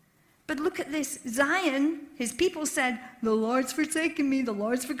 But look at this. Zion, his people said, the Lord's forsaken me, the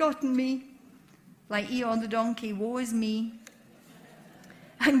Lord's forgotten me. Like Eeyore the donkey, woe is me.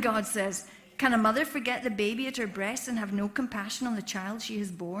 And God says, Can a mother forget the baby at her breast and have no compassion on the child she has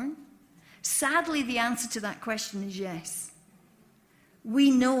born? Sadly, the answer to that question is yes.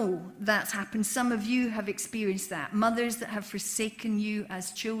 We know that's happened. Some of you have experienced that. Mothers that have forsaken you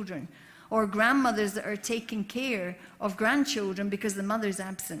as children, or grandmothers that are taking care of grandchildren because the mother's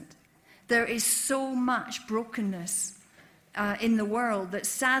absent. There is so much brokenness in the world that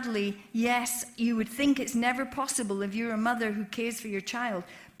sadly, yes, you would think it's never possible if you're a mother who cares for your child,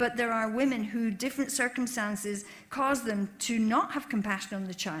 but there are women who different circumstances cause them to not have compassion on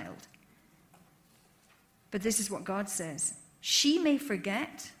the child. But this is what God says. She may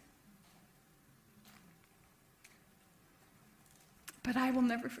forget, but I will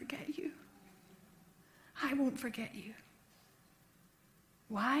never forget you. I won't forget you.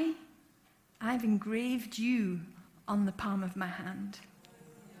 Why? I've engraved you on the palm of my hand.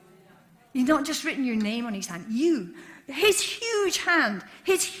 You've not just written your name on his hand. You, his huge hand,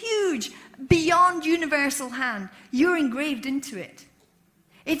 his huge, beyond universal hand, you're engraved into it.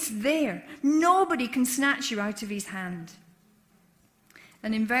 It's there. Nobody can snatch you out of his hand.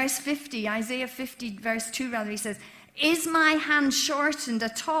 And in verse 50, Isaiah 50, verse 2 rather, he says, is my hand shortened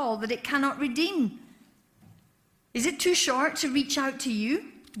at all that it cannot redeem? Is it too short to reach out to you?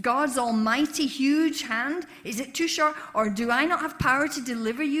 God's almighty, huge hand? Is it too short? Or do I not have power to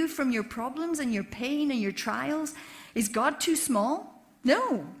deliver you from your problems and your pain and your trials? Is God too small?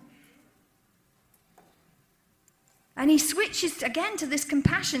 No. And he switches again to this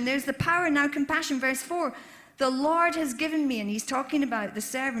compassion. There's the power, now compassion. Verse 4, the Lord has given me, and he's talking about the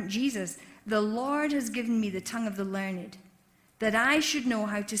servant Jesus, the Lord has given me the tongue of the learned, that I should know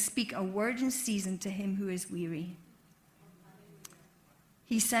how to speak a word in season to him who is weary.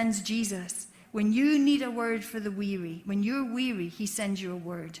 He sends Jesus. When you need a word for the weary, when you're weary, he sends you a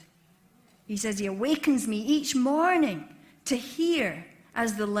word. He says he awakens me each morning to hear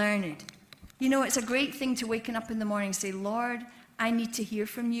as the learned. You know, it's a great thing to waken up in the morning and say, Lord, I need to hear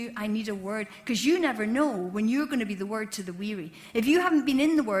from you. I need a word. Because you never know when you're going to be the word to the weary. If you haven't been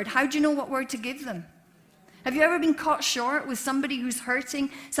in the word, how do you know what word to give them? Have you ever been caught short with somebody who's hurting,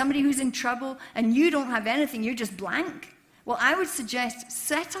 somebody who's in trouble, and you don't have anything, you're just blank? Well, I would suggest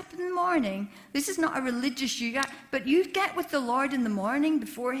set up in the morning. This is not a religious yoga, but you get with the Lord in the morning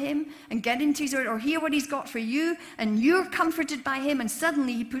before him and get into his word or hear what he's got for you, and you're comforted by him, and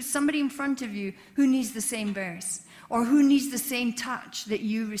suddenly he puts somebody in front of you who needs the same verse or who needs the same touch that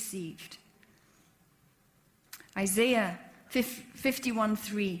you received. Isaiah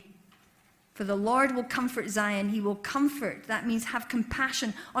 51:3. For the Lord will comfort Zion. He will comfort, that means have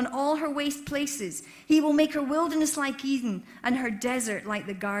compassion, on all her waste places. He will make her wilderness like Eden and her desert like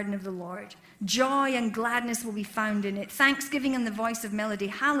the garden of the Lord. Joy and gladness will be found in it. Thanksgiving and the voice of melody.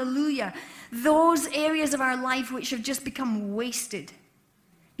 Hallelujah. Those areas of our life which have just become wasted.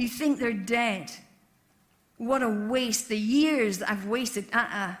 You think they're dead. What a waste. The years that I've wasted.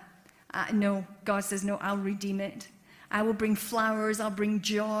 No, God says, no, I'll redeem it. I will bring flowers, I'll bring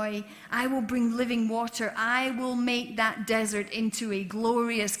joy, I will bring living water, I will make that desert into a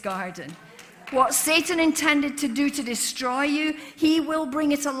glorious garden. What Satan intended to do to destroy you, he will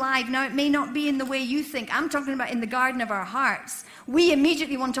bring it alive. Now, it may not be in the way you think. I'm talking about in the garden of our hearts. We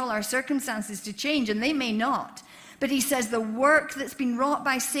immediately want all our circumstances to change, and they may not. But he says the work that's been wrought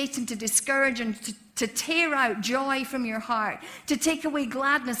by Satan to discourage and to tear out joy from your heart, to take away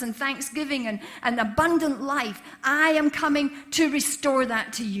gladness and thanksgiving and abundant life, I am coming to restore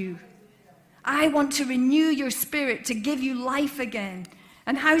that to you. I want to renew your spirit, to give you life again.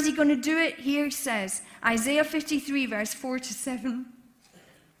 And how is he going to do it? Here he says, Isaiah 53, verse 4-7.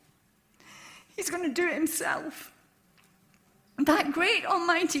 He's going to do it himself. That great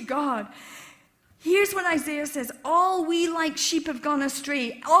almighty God. Here's what Isaiah says, all we like sheep have gone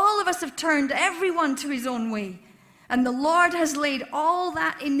astray. All of us have turned everyone to his own way. And the Lord has laid all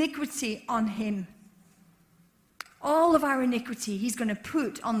that iniquity on him. All of our iniquity he's going to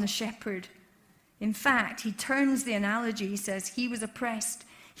put on the shepherd. In fact, he turns the analogy. He says, he was oppressed,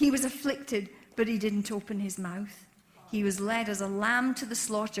 he was afflicted, but he didn't open his mouth. He was led as a lamb to the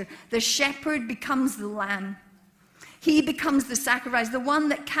slaughter. The shepherd becomes the lamb. He becomes the sacrifice. The one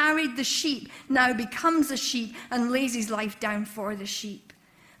that carried the sheep now becomes a sheep and lays his life down for the sheep.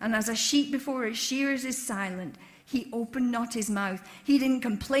 And as a sheep before its shearers is silent, he opened not his mouth. He didn't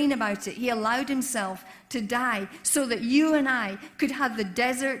complain about it. He allowed himself to die so that you and I could have the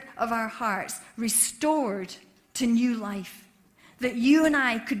desert of our hearts restored to new life. That you and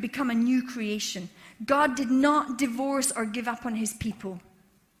I could become a new creation. God did not divorce or give up on his people.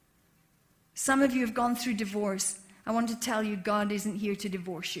 Some of you have gone through divorce. I want to tell you, God isn't here to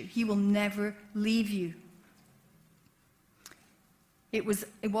divorce you. He will never leave you. It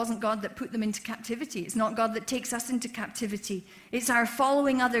wasn't God that put them into captivity. It's not God that takes us into captivity. It's our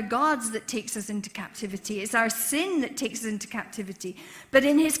following other gods that takes us into captivity. It's our sin that takes us into captivity. But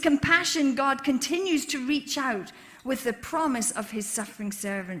in his compassion, God continues to reach out with the promise of his suffering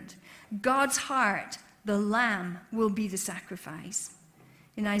servant. God's heart, the lamb, will be the sacrifice.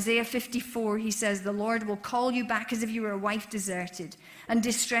 In Isaiah 54, he says, the Lord will call you back as if you were a wife deserted and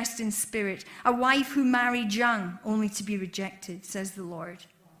distressed in spirit, a wife who married young only to be rejected, says the Lord.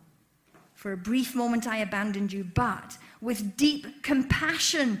 For a brief moment I abandoned you, but with deep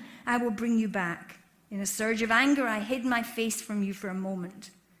compassion I will bring you back. In a surge of anger I hid my face from you for a moment,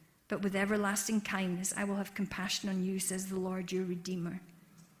 but with everlasting kindness I will have compassion on you, says the Lord your Redeemer.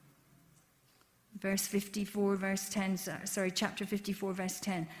 Chapter 54, verse 10.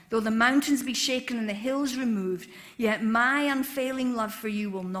 Though the mountains be shaken and the hills removed, yet my unfailing love for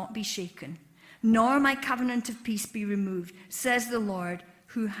you will not be shaken, nor my covenant of peace be removed, says the Lord,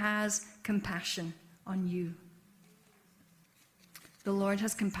 who has compassion on you. The Lord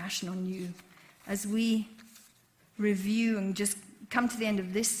has compassion on you. As we review and just come to the end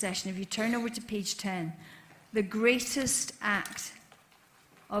of this session, if you turn over to page 10, the greatest act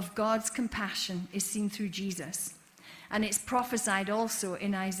of God's compassion is seen through Jesus. And it's prophesied also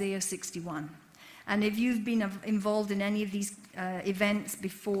in Isaiah 61. And if you've been involved in any of these events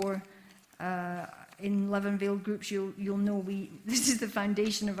before in Love Unveiled groups, you'll know this is the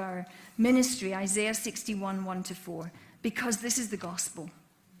foundation of our ministry, Isaiah 61, 1-4, because this is the gospel.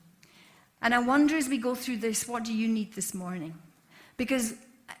 And I wonder as we go through this, what do you need this morning? Because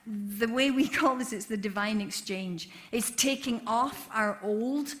the way we call this, it's the divine exchange. It's taking off our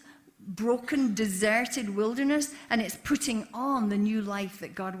old, broken, deserted wilderness, and it's putting on the new life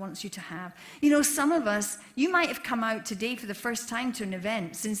that God wants you to have. You know, some of us, you might have come out today for the first time to an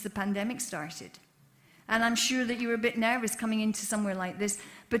event since the pandemic started. And I'm sure that you were a bit nervous coming into somewhere like this.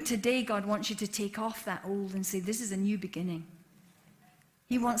 But today, God wants you to take off that old and say, this is a new beginning.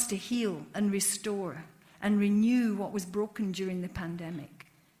 He wants to heal and restore and renew what was broken during the pandemic.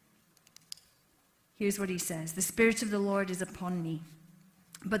 Here's what he says. The Spirit of the Lord is upon me,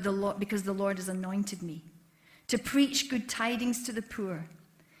 because the Lord has anointed me to preach good tidings to the poor.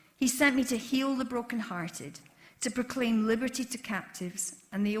 He sent me to heal the brokenhearted, to proclaim liberty to captives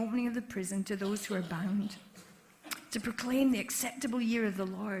and the opening of the prison to those who are bound, to proclaim the acceptable year of the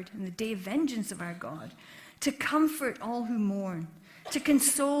Lord and the day of vengeance of our God, to comfort all who mourn, to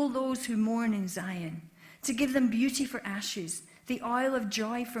console those who mourn in Zion, to give them beauty for ashes, the oil of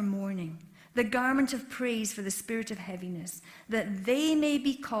joy for mourning, the garment of praise for the spirit of heaviness, that they may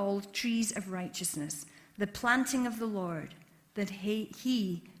be called trees of righteousness, the planting of the Lord, that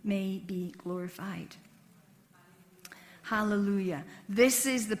he may be glorified. Hallelujah. This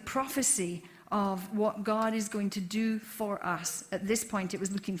is the prophecy of what God is going to do for us. At this point, it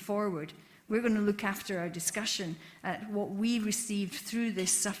was looking forward. We're going to look after our discussion at what we received through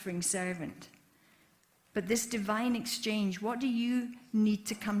this suffering servant. But this divine exchange, what do you need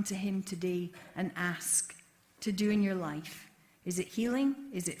to come to him today and ask to do in your life? Is it healing?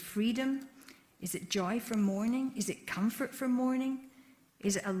 Is it freedom? Is it joy for mourning? Is it comfort for mourning?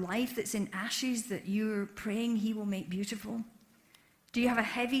 Is it a life that's in ashes that you're praying he will make beautiful? Do you have a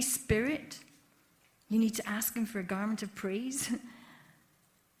heavy spirit? You need to ask him for a garment of praise.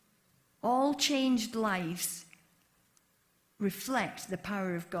 All changed lives reflect the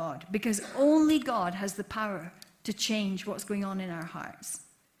power of God, because only God has the power to change what's going on in our hearts.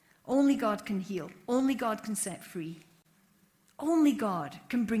 Only God can heal. Only God can set free. Only God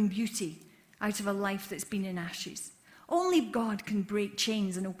can bring beauty out of a life that's been in ashes. Only God can break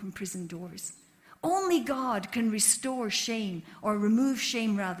chains and open prison doors. Only God can restore shame, or remove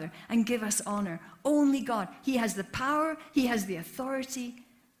shame rather, and give us honor. Only God. He has the power, he has the authority,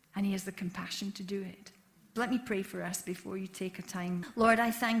 and he has the compassion to do it. Let me pray for us before you take a time. Lord, I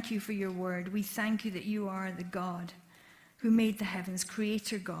thank you for your word. We thank you that you are the God who made the heavens,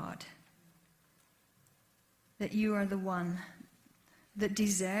 creator God. That you are the one that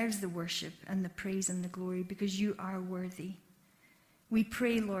deserves the worship and the praise and the glory, because you are worthy. We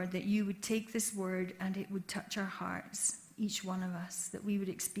pray, Lord, that you would take this word and it would touch our hearts, each one of us, that we would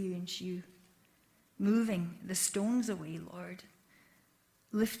experience you moving the stones away, Lord,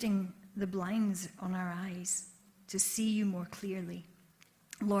 lifting the blinds on our eyes to see you more clearly.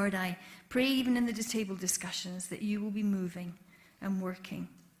 Lord, I pray even in the table discussions that you will be moving and working.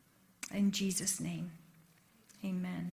 In Jesus' name, amen.